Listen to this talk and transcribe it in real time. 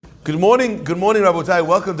Good morning, Rabotai.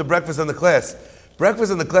 Welcome to Breakfast in the Class.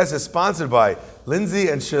 Breakfast in the Class is sponsored by Lindsay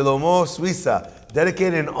and Shlomo Suissa,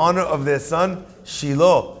 dedicated in honor of their son,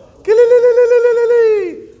 Shiloh,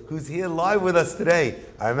 who's here live with us today.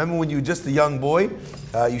 I remember when you were just a young boy,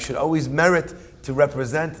 you should always merit to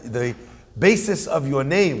represent the basis of your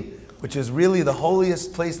name, which is really the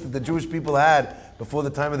holiest place that the Jewish people had before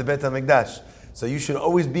the time of the Beit HaMikdash. So you should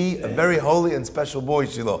always be a very holy and special boy,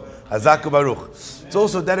 Shiloh. Hazaku Baruch. It's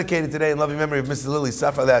also dedicated today in loving memory of Mrs. Lily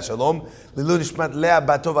Safra Leah Shalom, Lilu Nishmat Leah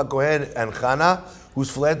Batova Kohen and Chana, whose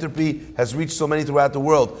philanthropy has reached so many throughout the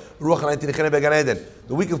world.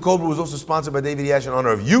 The week of Cobra was also sponsored by David Yash in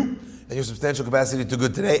honor of you and your substantial capacity to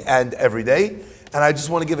good today and every day. And I just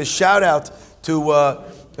want to give a shout out to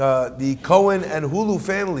the Cohen and Hulu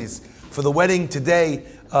families for the wedding today.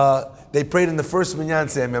 They prayed in the first minyan,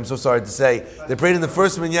 Sammy, I'm so sorry to say. They prayed in the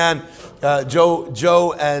first minyan.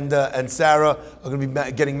 Joe and Sarah are going to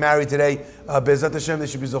be getting married today. Be'ezrat Hashem, they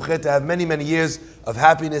should be zochet to have many, many years of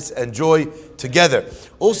happiness and joy together.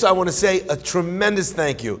 Also, I want to say a tremendous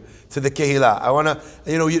thank you to the Kehillah. I want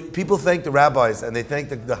to, people thank the rabbis and they thank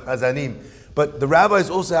the Hazanim, but the rabbis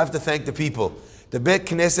also have to thank the people. The Beit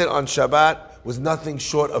Knesset on Shabbat was nothing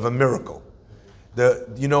short of a miracle.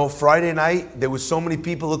 Friday night, there was so many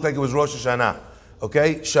people, looked like it was Rosh Hashanah.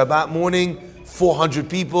 Okay? Shabbat morning, 400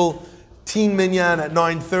 people, teen minyan at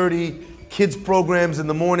 9:30, kids programs in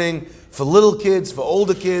the morning, for little kids, for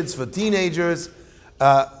older kids, for teenagers.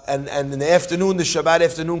 And in the afternoon, the Shabbat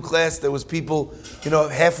afternoon class, there was people,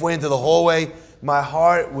 halfway into the hallway. My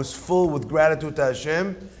heart was full with gratitude to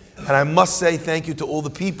Hashem. And I must say thank you to all the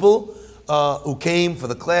people who came for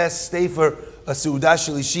the class, stay for a Seudah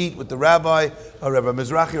Shalishit with the Rabbi, Rabbi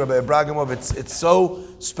Mizrahi, Rabbi Abragamov. It's so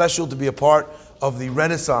special to be a part of the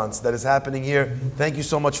renaissance that is happening here. Thank you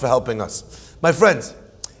so much for helping us. My friends,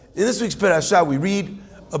 in this week's Parashah, we read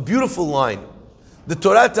a beautiful line. The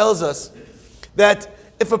Torah tells us that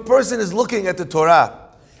if a person is looking at the Torah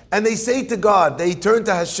and they say to God, they turn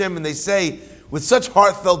to Hashem and they say with such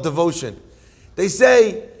heartfelt devotion, they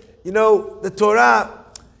say, the Torah,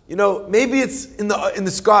 maybe it's in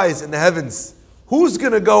the skies, in the heavens. Who's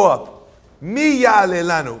going to go up? Mi ya'ale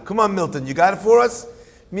lanu. Come on, Milton, you got it for us?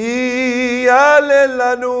 Mi ya'ale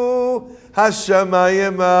lanu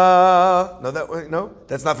hashamayim. No,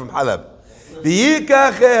 that's not from Halab.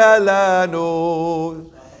 V'yikache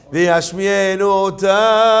halanu v'yashmienu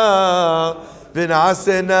ota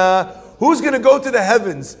v'na'asena. Who's going to go to the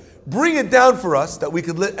heavens? Bring it down for us that we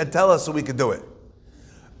could and tell us so we could do it.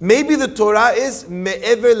 Maybe the Torah is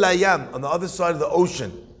me'ever layam, on the other side of the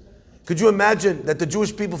ocean. Could you imagine that the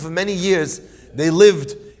Jewish people for many years, they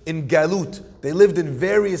lived in Galut. They lived in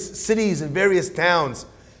various cities and various towns.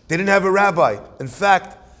 They didn't have a rabbi. In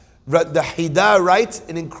fact, the Hidah writes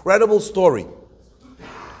an incredible story.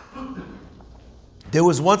 There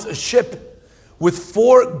was once a ship with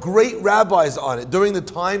 4 great rabbis on it during the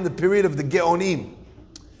period of the Geonim.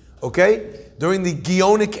 Okay? During the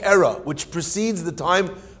Geonic era, which precedes the time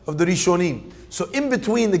of the Rishonim. So in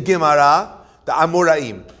between the Gemara, the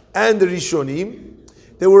Amoraim, and the Rishonim,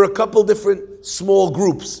 there were a couple different small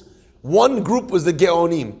groups. One group was the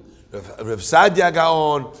Geonim. Rav Sadia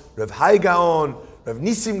Gaon, Rav Hai Gaon, Rav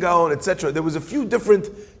Nisim Gaon, etc. There was a few different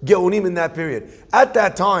Geonim in that period. At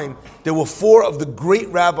that time, there were 4 of the great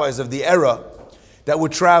rabbis of the era that were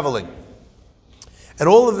traveling. And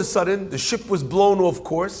all of a sudden, the ship was blown off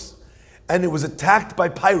course, and it was attacked by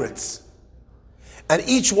pirates. And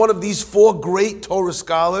each one of these 4 great Torah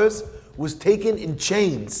scholars was taken in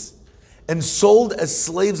chains and sold as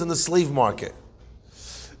slaves in the slave market.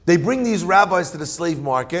 They bring these rabbis to the slave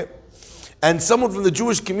market, and someone from the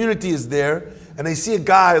Jewish community is there, and they see a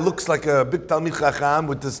guy who looks like a big Talmid Chacham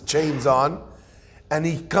with his chains on, and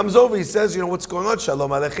he comes over, he says, what's going on?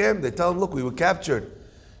 Shalom Aleichem. They tell him, look, we were captured.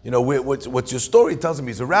 What's your story? He tells him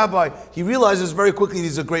he's a rabbi. He realizes very quickly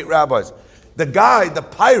these are great rabbis. The guy, the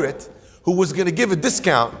pirate, who was going to give a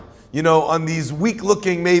discount, on these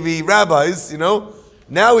weak-looking maybe rabbis,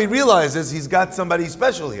 now he realizes he's got somebody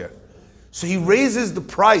special here. So he raises the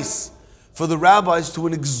price for the rabbis to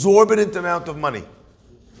an exorbitant amount of money.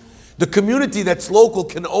 The community that's local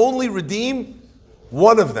can only redeem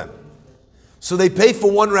one of them. So they pay for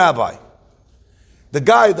one rabbi. The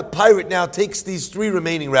guy, the pirate, now takes these 3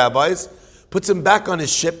 remaining rabbis, puts them back on his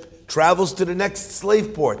ship, travels to the next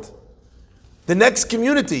slave port. The next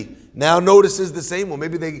community now notices the same. Well,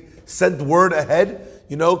 maybe they sent word ahead,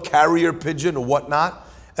 carrier pigeon or whatnot,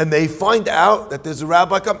 and they find out that there's a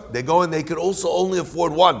rabbi come. They go and they could also only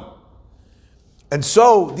afford one. And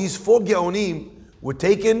so these 4 Geonim were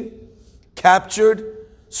taken, captured,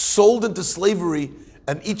 sold into slavery,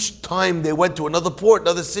 and each time they went to another port,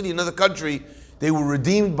 another city, another country, they were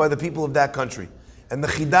redeemed by the people of that country. And the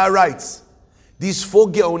Chidah writes, these 4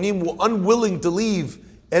 Geonim were unwilling to leave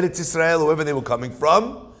Eretz Israel, wherever they were coming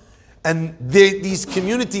from, and these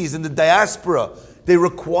communities in the diaspora, they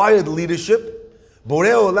required leadership.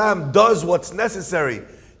 Borei Olam does what's necessary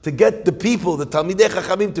to get the people, the Talmidei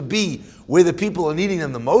Chachamim, to be where the people are needing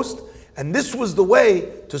them the most. And this was the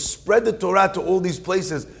way to spread the Torah to all these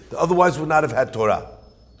places that otherwise would not have had Torah.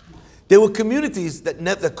 There were communities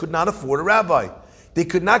that could not afford a rabbi. They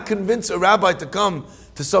could not convince a rabbi to come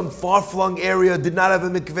to some far-flung area, did not have a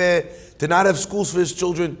mikveh, did not have schools for his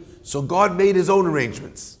children. So God made his own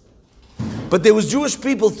arrangements. But there was Jewish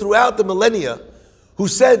people throughout the millennia who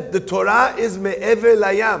said the Torah is me'ever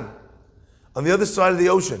layam, on the other side of the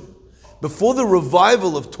ocean. Before the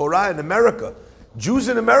revival of Torah in America, Jews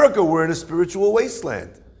in America were in a spiritual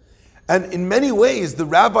wasteland. And in many ways, the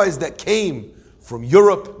rabbis that came from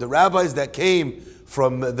Europe, the rabbis that came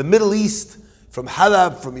from the Middle East, from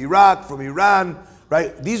Halab, from Iraq, from Iran,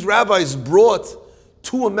 right? These rabbis brought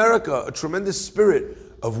to America a tremendous spirit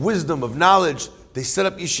of wisdom, of knowledge. They set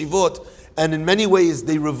up yeshivot, and in many ways,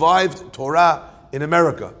 they revived Torah in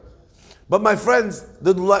America. But my friends,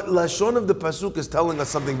 the Lashon of the Pasuk is telling us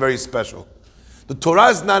something very special. The Torah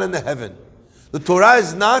is not in the heaven. The Torah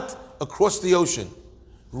is not across the ocean.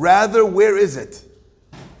 Rather, where is it?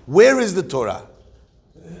 Where is the Torah?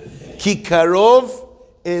 Ki karov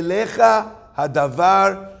elecha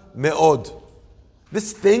hadavar me'od.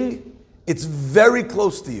 This thing, it's very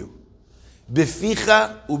close to you.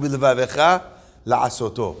 Beficha u'bilvavecha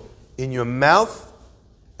la'asoto. In your mouth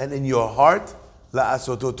and in your heart,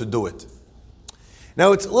 la'asoto, to do it.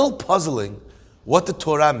 Now, it's a little puzzling what the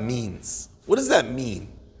Torah means. What does that mean?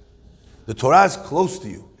 The Torah is close to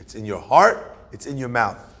you. It's in your heart, it's in your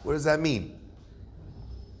mouth. What does that mean?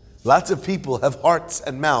 Lots of people have hearts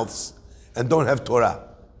and mouths and don't have Torah.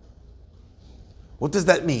 What does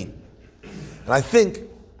that mean? And I think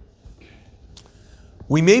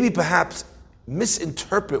we maybe perhaps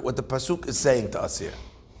misinterpret what the Pasuk is saying to us here.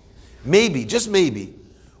 Maybe, just maybe,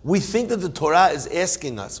 we think that the Torah is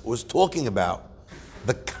asking us, or is talking about,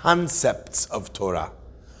 the concepts of Torah.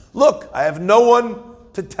 Look, I have no one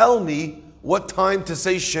to tell me what time to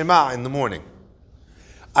say Shema in the morning.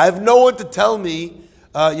 I have no one to tell me,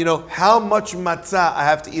 how much matzah I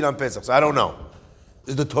have to eat on Pesach. So I don't know.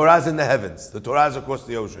 The Torah is in the heavens. The Torah is across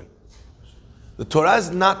the ocean. The Torah is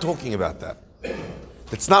not talking about that.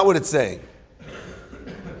 That's not what it's saying.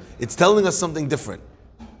 It's telling us something different.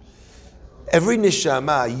 Every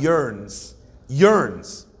neshama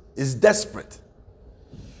yearns, is desperate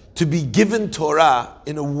to be given Torah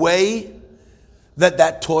in a way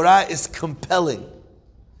that Torah is compelling.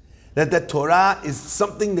 That Torah is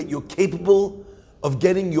something that you're capable of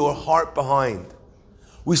getting your heart behind.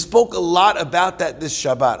 We spoke a lot about that this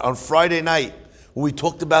Shabbat, on Friday night, when we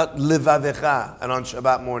talked about Levavecha, and on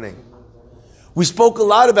Shabbat morning. We spoke a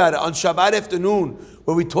lot about it on Shabbat afternoon,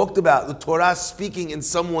 where we talked about the Torah speaking in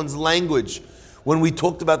someone's language, when we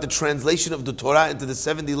talked about the translation of the Torah into the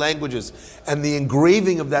 70 languages, and the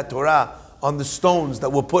engraving of that Torah on the stones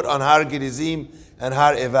that were put on Har Gerizim and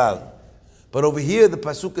Har Eval. But over here, the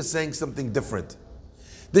Pasuk is saying something different.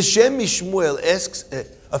 The Shem Mishmuel asks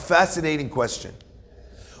a fascinating question.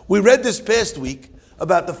 We read this past week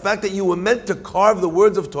about the fact that you were meant to carve the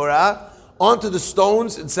words of Torah onto the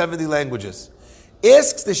stones in 70 languages.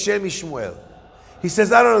 Asks the Shem Mishmuel. He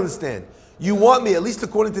says, I don't understand. You want me, at least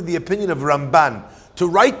according to the opinion of Ramban, to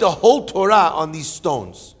write the whole Torah on these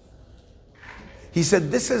stones. He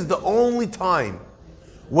said, this is the only time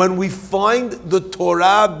when we find the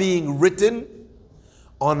Torah being written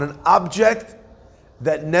on an object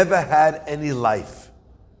that never had any life.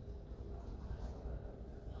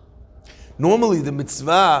 Normally the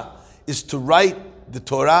mitzvah is to write the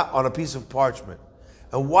Torah on a piece of parchment.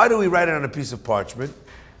 And why do we write it on a piece of parchment?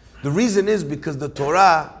 The reason is because the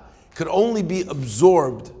Torah could only be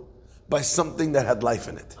absorbed by something that had life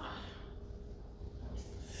in it.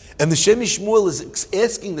 And the Shem Shmuel is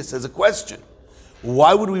asking this as a question.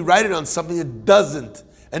 Why would we write it on something that doesn't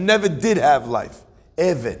and never did have life?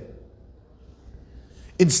 Even.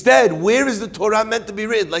 Instead, where is the Torah meant to be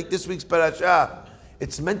written? Like this week's parasha,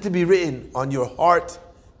 it's meant to be written on your heart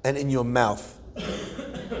and in your mouth.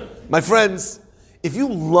 My friends, if you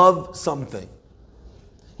love something,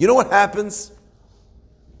 you know what happens?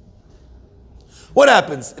 What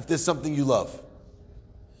happens if there's something you love?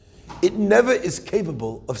 It never is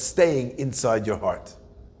capable of staying inside your heart.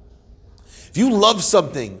 If you love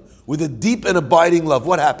something with a deep and abiding love,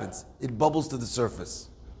 what happens? It bubbles to the surface.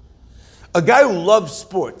 A guy who loves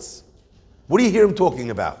sports, what do you hear him talking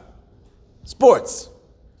about? Sports.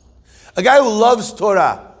 A guy who loves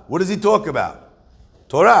Torah, what does he talk about?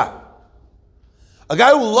 Torah. A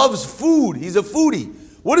guy who loves food, he's a foodie.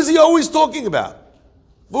 What is he always talking about?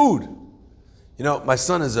 Food. You know, my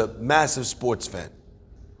son is a massive sports fan.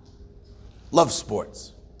 Loves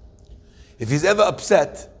sports. If he's ever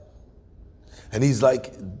upset, and he's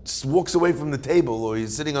like, walks away from the table or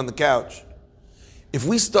he's sitting on the couch, if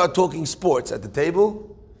we start talking sports at the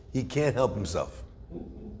table, he can't help himself.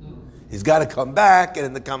 He's got to come back, and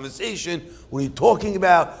in the conversation, what are you talking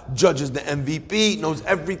about? Judges the MVP, knows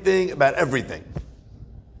everything about everything.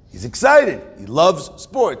 He's excited. He loves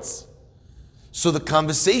sports. So the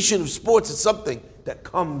conversation of sports is something that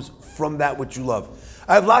comes from that which you love.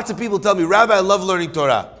 I have lots of people tell me, Rabbi, I love learning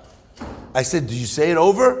Torah. I said, do you say it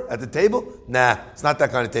over at the table? Nah, it's not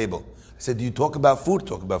that kind of table. I said, do you talk about food?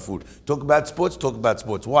 Talk about food. Talk about sports? Talk about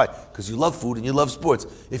sports. Why? Because you love food and you love sports.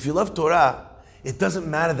 If you love Torah, it doesn't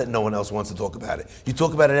matter that no one else wants to talk about it. You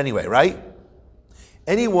talk about it anyway, right?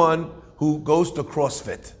 Anyone who goes to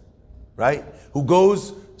CrossFit, right? Who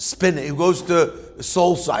goes spinning, who goes to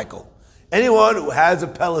Soul Cycle, anyone who has a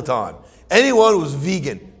Peloton, anyone who's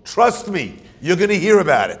vegan, trust me, you're going to hear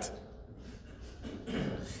about it.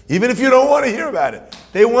 Even if you don't want to hear about it,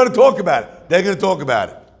 they want to talk about it. They're going to talk about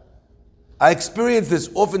it. I experience this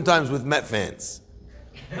oftentimes with Met fans.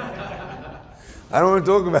 I don't want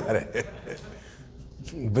to talk about it.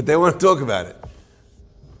 But they want to talk about it.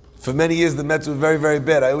 For many years, the Mets were very, very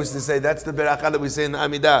bad. I always used to say, that's the beracha that we say in the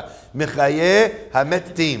Amidah. Mechayeh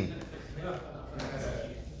ha-met team.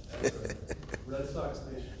 Red Sox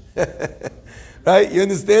Nation. Right? You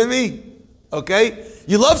understand me? Okay?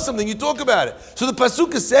 You love something, you talk about it. So the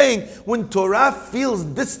Pasuk is saying, when Torah feels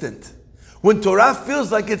distant, when Torah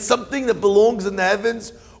feels like it's something that belongs in the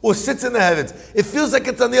heavens or sits in the heavens, it feels like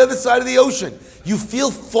it's on the other side of the ocean. You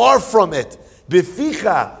feel far from it.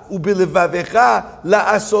 Beficha u'belevavecha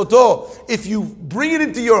la'asoto. If you bring it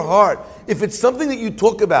into your heart, if it's something that you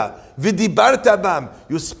talk about, v'dibarta bam,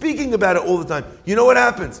 you're speaking about it all the time, you know what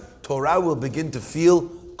happens? Torah will begin to feel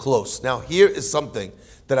close. Now here is something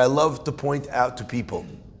that I love to point out to people.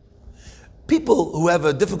 People who have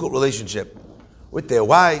a difficult relationship with their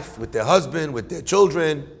wife, with their husband, with their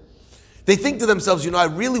children, they think to themselves, I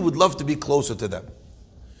really would love to be closer to them.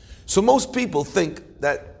 So most people think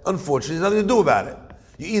that, unfortunately, there's nothing to do about it.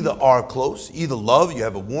 You either are close, you either love, you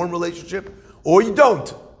have a warm relationship, or you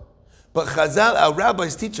don't. But Chazal, our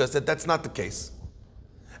rabbis teach us that that's not the case.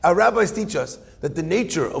 Our rabbis teach us that the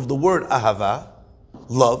nature of the word ahava,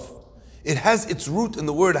 love, it has its root in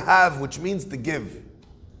the word have, which means to give.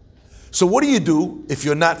 So what do you do if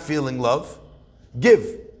you're not feeling love?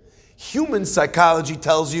 Give. Human psychology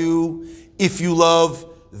tells you, if you love,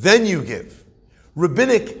 then you give.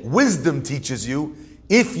 Rabbinic wisdom teaches you,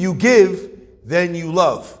 if you give, then you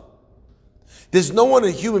love. There's no one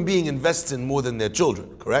a human being invests in more than their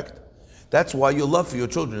children, correct? That's why your love for your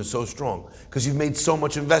children is so strong, because you've made so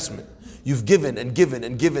much investment. You've given and given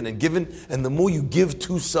and given and given, and the more you give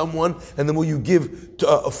to someone, and the more you give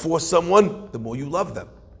for someone, the more you love them.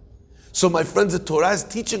 So my friends, the Torah is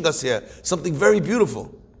teaching us here something very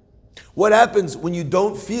beautiful. What happens when you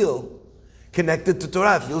don't feel connected to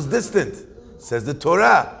Torah? It feels distant. Says the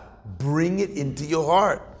Torah, bring it into your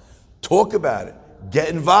heart. Talk about it. Get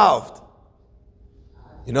involved.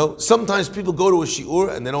 Sometimes people go to a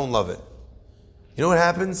shiur and they don't love it. You know what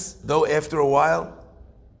happens, though, after a while?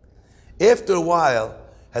 After a while,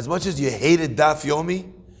 as much as you hated Daf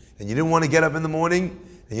Yomi, and you didn't want to get up in the morning,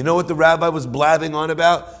 and you know what the rabbi was blabbing on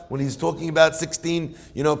about when he's talking about 16,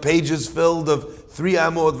 pages filled of 3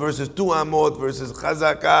 amot versus 2 amot versus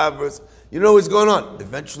chazakah versus, what's going on?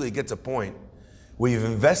 Eventually it gets a point where you've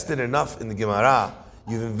invested enough in the Gemara,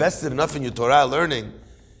 you've invested enough in your Torah learning,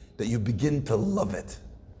 that you begin to love it.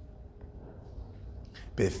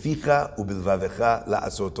 Beficha u'bilvavecha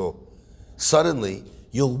la'asoto. Suddenly,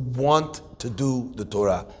 you'll want to do the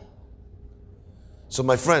Torah. So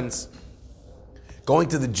my friends, going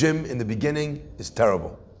to the gym in the beginning is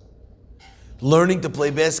terrible. Learning to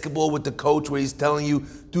play basketball with the coach where he's telling you,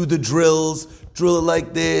 do the drills, drill it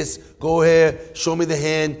like this, go here, show me the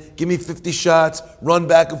hand, give me 50 shots, run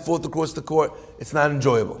back and forth across the court. It's not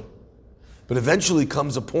enjoyable. But eventually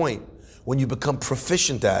comes a point when you become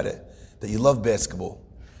proficient at it, that you love basketball.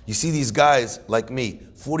 You see these guys like me,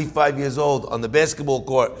 45 years old on the basketball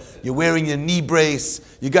court. You're wearing your knee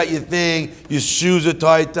brace. You got your thing. Your shoes are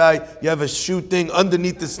tight. You have a shoe thing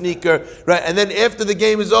underneath the sneaker, right? And then after the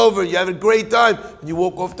game is over, you have a great time. And you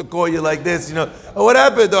walk off the court, you're like this, Oh, what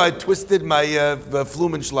happened? Oh, I twisted my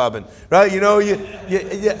Flumenschlaben,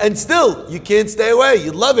 right? And still, you can't stay away.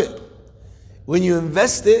 You love it. When you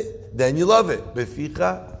invest it, then you love it.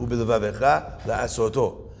 Beficha u'belevavecha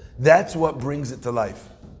la'asoto. That's what brings it to life.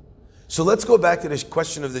 So let's go back to the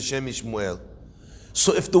question of the Shem Ishmael.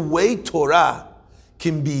 So if the way Torah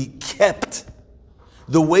can be kept,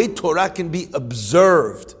 the way Torah can be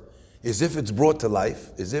observed, is if it's brought to life,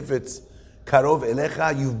 is if it's karov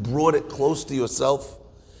elecha, you've brought it close to yourself.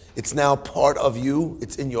 It's now part of you.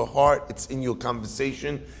 It's in your heart. It's in your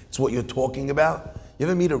conversation. It's what you're talking about. You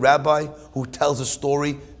ever meet a rabbi who tells a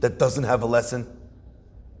story that doesn't have a lesson?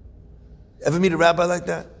 Ever meet a rabbi like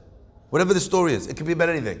that? Whatever the story is, it could be about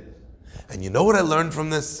anything. And you know what I learned from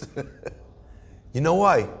this? You know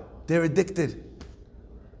why? They're addicted.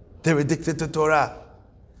 They're addicted to Torah.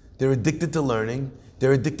 They're addicted to learning.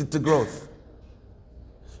 They're addicted to growth.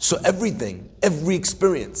 So everything, every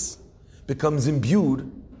experience becomes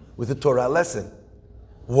imbued with a Torah lesson.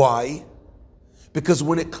 Why? Because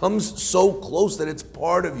when it comes so close that it's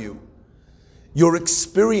part of you, your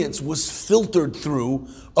experience was filtered through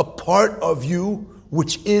a part of you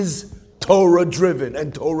which is Torah-driven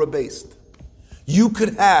and Torah-based. You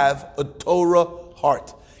could have a Torah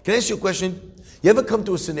heart. Can I ask you a question? You ever come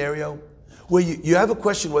to a scenario where you have a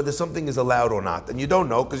question whether something is allowed or not, and you don't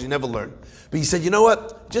know because you never learned. But you said, you know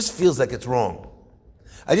what? It just feels like it's wrong.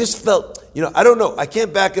 I just felt, I don't know. I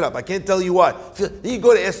can't back it up. I can't tell you why. Then you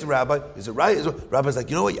go to ask the rabbi, is it right? The rabbi's like,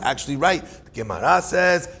 you know what? You're actually right. The Gemara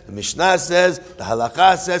says, the Mishnah says, the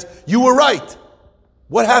Halakha says, you were right.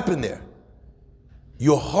 What happened there?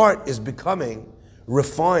 Your heart is becoming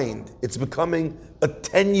refined. It's becoming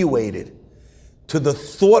attenuated to the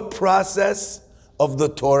thought process of the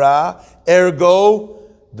Torah, ergo,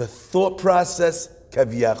 the thought process,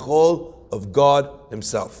 kaviyachol, of God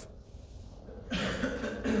Himself.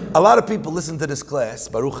 A lot of people listen to this class,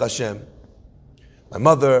 Baruch Hashem. My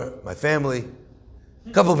mother, my family,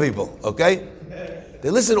 a couple of people, okay? They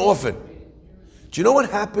listen often. Do you know what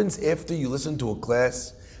happens after you listen to a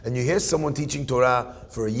class and you hear someone teaching Torah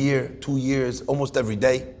for a year, 2 years, almost every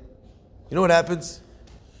day? You know what happens?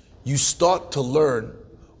 You start to learn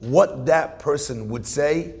what that person would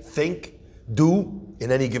say, think, do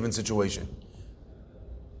in any given situation.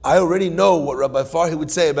 I already know what Rabbi Farhi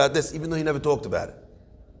would say about this, even though he never talked about it.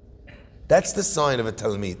 That's the sign of a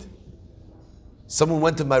Talmid. Someone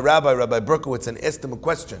went to my rabbi, Rabbi Berkowitz, and asked him a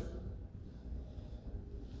question.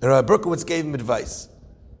 And Rabbi Berkowitz gave him advice.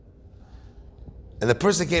 And the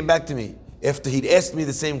person came back to me after he'd asked me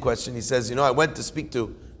the same question. He says, I went to speak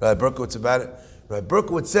to Rabbi Berkowitz about it. Rabbi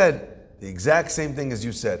Berkowitz said the exact same thing as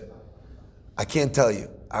you said. I can't tell you.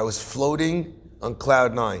 I was floating on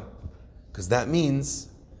cloud 9. Because that means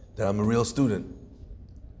that I'm a real student.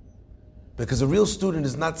 Because a real student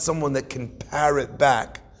is not someone that can parrot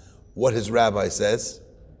back what his rabbi says.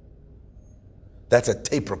 That's a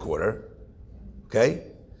tape recorder. Okay?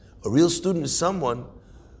 A real student is someone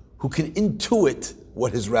who can intuit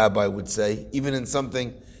what his rabbi would say, even in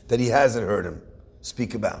something that he hasn't heard him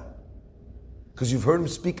speak about. Because you've heard him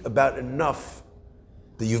speak about enough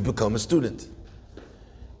that you've become a student.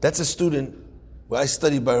 That's a student where I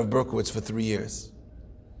studied by Rav Berkowitz for 3 years.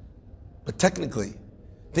 But technically,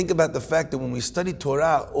 think about the fact that when we study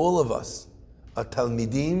Torah, all of us are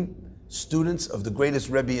Talmidim, students of the greatest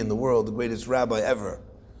Rebbe in the world, the greatest rabbi ever,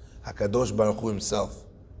 HaKadosh Baruch Hu Himself.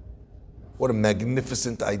 What a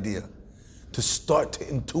magnificent idea. To start to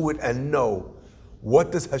intuit and know,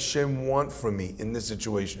 what does Hashem want from me in this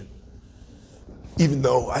situation? Even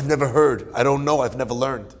though I've never heard, I don't know, I've never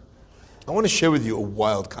learned. I want to share with you a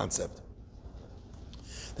wild concept.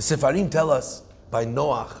 The Sefarim tell us by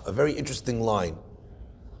Noach a very interesting line.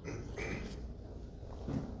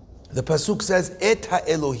 The pasuk says, "Et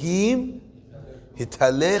ha'Elohim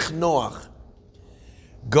hitalech Noach."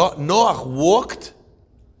 Noach walked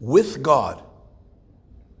with God.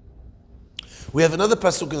 We have another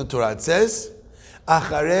pasuk in the Torah. It says,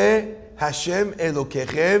 "Acharei Hashem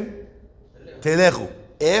Elokechem telechu."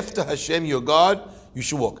 After Hashem, your God, you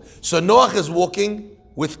should walk. So Noach is walking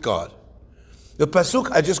with God. The pasuk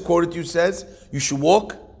I just quoted you says, you should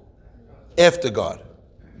walk after God.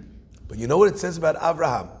 But you know what it says about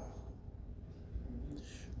Abraham?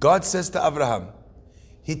 God says to Abraham,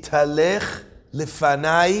 Hitalech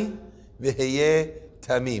lefanai veheye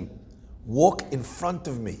tamim. Walk in front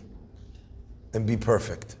of me and be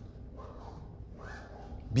perfect.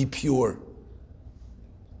 Be pure.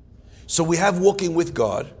 So we have walking with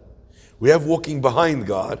God, we have walking behind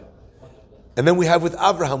God, and then we have with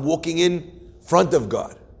Abraham walking in front of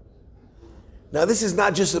God. Now this is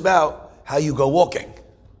not just about how you go walking.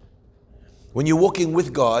 When you're walking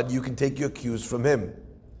with God, you can take your cues from Him.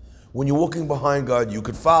 When you're walking behind God, you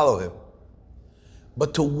could follow Him.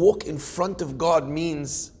 But to walk in front of God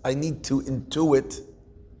means I need to intuit,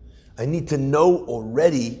 I need to know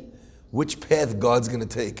already which path God's going to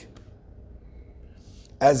take.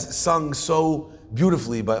 as sung so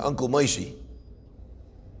beautifully by Uncle Moshe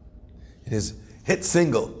in his hit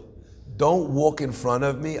single, "Don't walk in front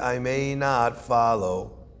of me, I may not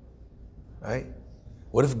follow." Right?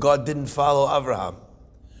 What if God didn't follow Avraham?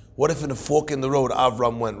 What if in a fork in the road,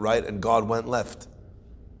 Avram went right and God went left?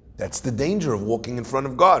 That's the danger of walking in front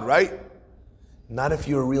of God, right? Not if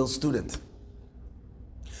you're a real student.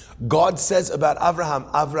 God says about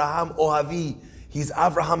Avraham, Avraham Ohavi, he's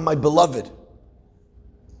Avraham, my beloved.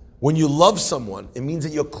 When you love someone, it means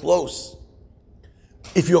that you're close.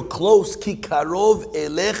 If you're close, ki karov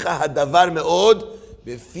elecha hadavar meod,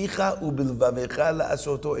 beficha ubilvavecha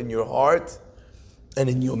la'asoto, in your heart and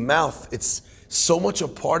in your mouth. It's so much a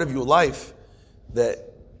part of your life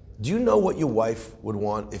that, do you know what your wife would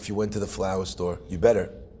want if you went to the flower store? You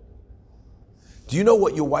better. Do you know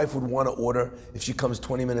what your wife would want to order if she comes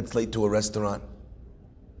 20 minutes late to a restaurant?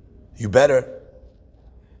 You better.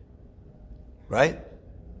 Right?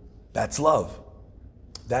 That's love.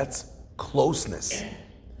 That's closeness.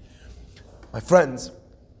 My friends,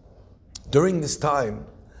 during this time,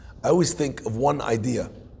 I always think of one idea.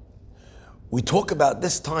 We talk about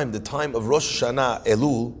this time, the time of Rosh Hashanah,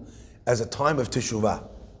 Elul, as a time of Teshuvah.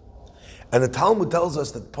 And the Talmud tells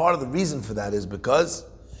us that part of the reason for that is because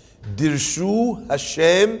Dirshu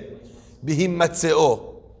Hashem bihim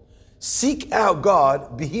matzeo. Seek out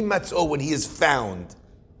God bihim matzeo, when He is found.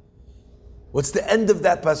 What's the end of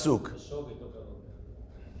that pasuk?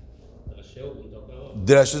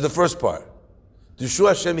 Dirash is the first part. Dirshu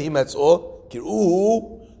Hashem bihim matzeo,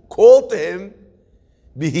 kir'uhu, call to Him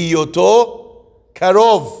bihiyoto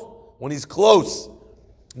karov, when He's close.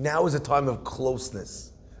 Now is a time of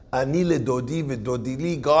closeness. Ani ledodi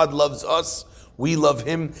v'dodili, God loves us, we love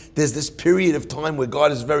Him. There's this period of time where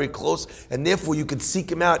God is very close, and therefore you could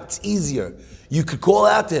seek Him out. It's easier. You could call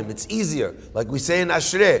out to Him. It's easier. Like we say in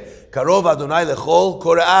Ashrei, Karov Adonai lechol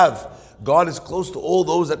kore'av. God is close to all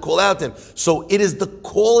those that call out to Him. So it is the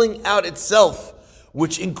calling out itself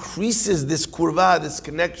which increases this kurva, this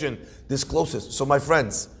connection, this closeness. So my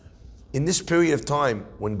friends, in this period of time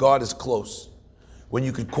when God is close, when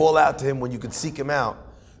you could call out to Him, when you could seek Him out,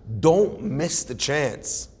 don't miss the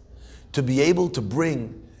chance to be able to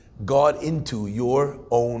bring God into your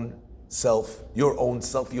own self, your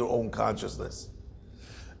own consciousness.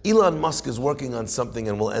 Elon Musk is working on something,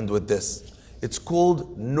 and we'll end with this. It's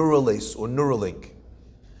called Neuralink or Neuralink.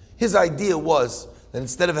 His idea was that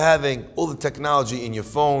instead of having all the technology in your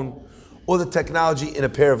phone or the technology in a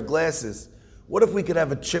pair of glasses, what if we could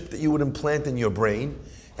have a chip that you would implant in your brain,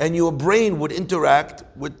 and your brain would interact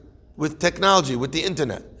with technology, with the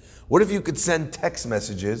internet? What if you could send text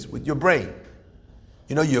messages with your brain?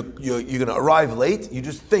 You know, you're going to arrive late, you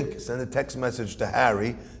just think, send a text message to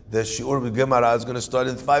Harry, the Shiur B'Gemara is going to start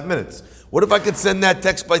in 5 minutes. What if I could send that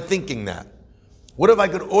text by thinking that? What if I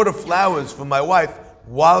could order flowers for my wife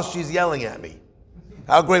while she's yelling at me?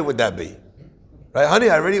 How great would that be? Right, honey,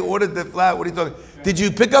 I already ordered the flower. What are you talking? Did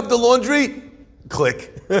you pick up the laundry?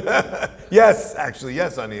 Click. Yes, actually,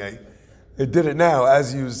 yes, honey. I did it now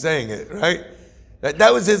as you were saying it, right?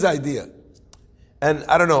 That was his idea. And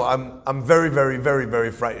I don't know, I'm very, very, very,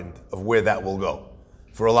 very frightened of where that will go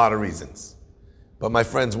for a lot of reasons. But my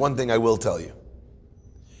friends, one thing I will tell you.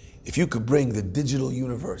 If you could bring the digital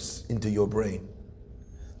universe into your brain,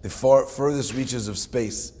 the furthest reaches of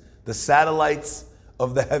space, the satellites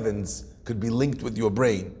of the heavens could be linked with your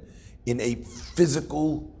brain in a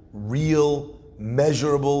physical, real,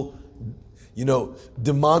 measurable,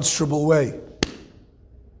 demonstrable way.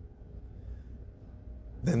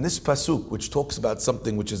 Then this pasuk, which talks about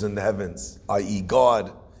something which is in the heavens, i.e.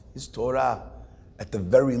 God, His Torah, at the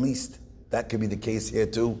very least, that could be the case here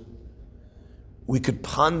too. We could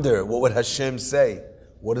ponder, what would Hashem say?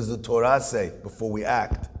 What does the Torah say before we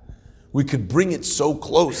act? We could bring it so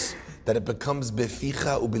close that it becomes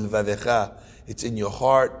beficha ubilvavecha. It's in your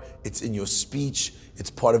heart, it's in your speech,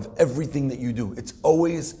 it's part of everything that you do. It's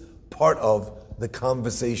always part of the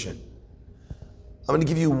conversation. I'm going to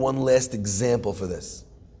give you one last example for this.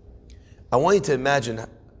 I want you to imagine,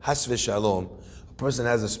 has v'shalom, a person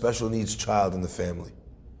has a special needs child in the family.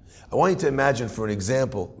 I want you to imagine, for an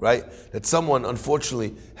example, right, that someone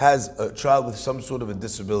unfortunately has a child with some sort of a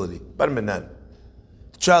disability. Bar minan.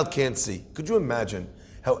 The child can't see. Could you imagine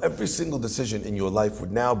how every single decision in your life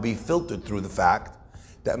would now be filtered through the fact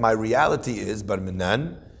that my reality is, bar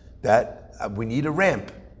minan, that we need a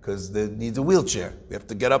ramp because it needs a wheelchair. We have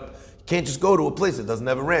to get up. You can't just go to a place that doesn't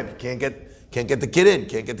have a ramp. You can't get the kid in,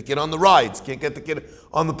 can't get the kid on the rides, can't get the kid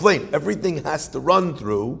on the plane. Everything has to run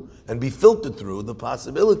through and be filtered through the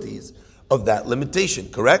possibilities of that limitation,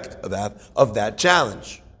 correct? Of that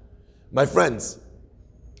challenge. My friends,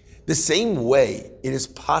 The same way it is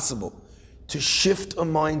possible to shift a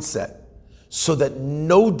mindset so that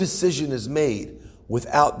no decision is made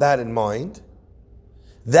without that in mind,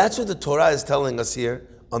 that's what the Torah is telling us here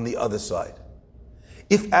on the other side.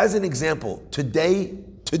 If, as an example, today,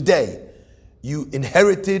 you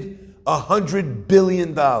inherited $100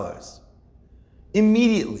 billion,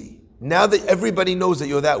 immediately, now that everybody knows that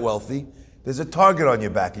you're that wealthy, there's a target on your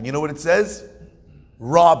back. And you know what it says?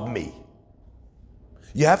 Rob me.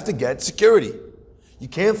 You have to get security. You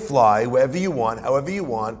can't fly wherever you want, however you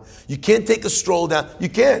want. You can't take a stroll down. You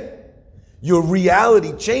can't. Your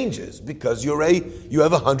reality changes because you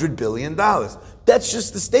have $100 billion. That's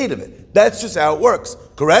just the state of it. That's just how it works.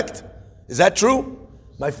 Correct? Is that true?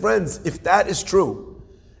 My friends, if that is true,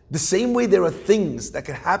 the same way there are things that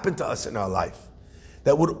can happen to us in our life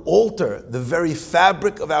that would alter the very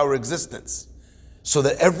fabric of our existence so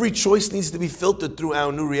that every choice needs to be filtered through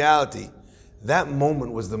our new reality, that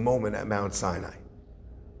moment was the moment at Mount Sinai.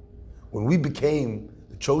 When we became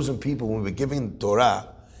the chosen people, when we were given the Torah,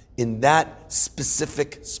 in that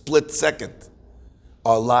specific split second,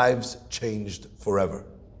 our lives changed forever.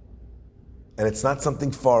 And it's not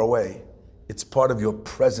something far away. It's part of your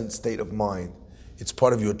present state of mind. It's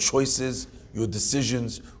part of your choices, your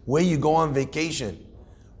decisions, where you go on vacation,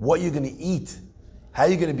 what you're going to eat, how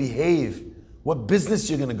you're going to behave, what business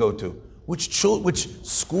you're going to go to, which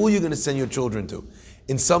school you're going to send your children to.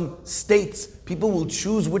 In some states, people will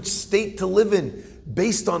choose which state to live in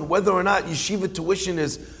based on whether or not yeshiva tuition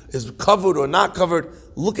is covered or not covered.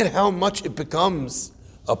 Look at how much it becomes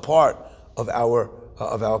a part of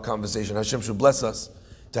our conversation. Hashem should bless us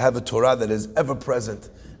to have a Torah that is ever present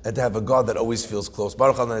and to have a God that always feels close.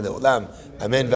 Baruch Adonai Le'olam. Amen.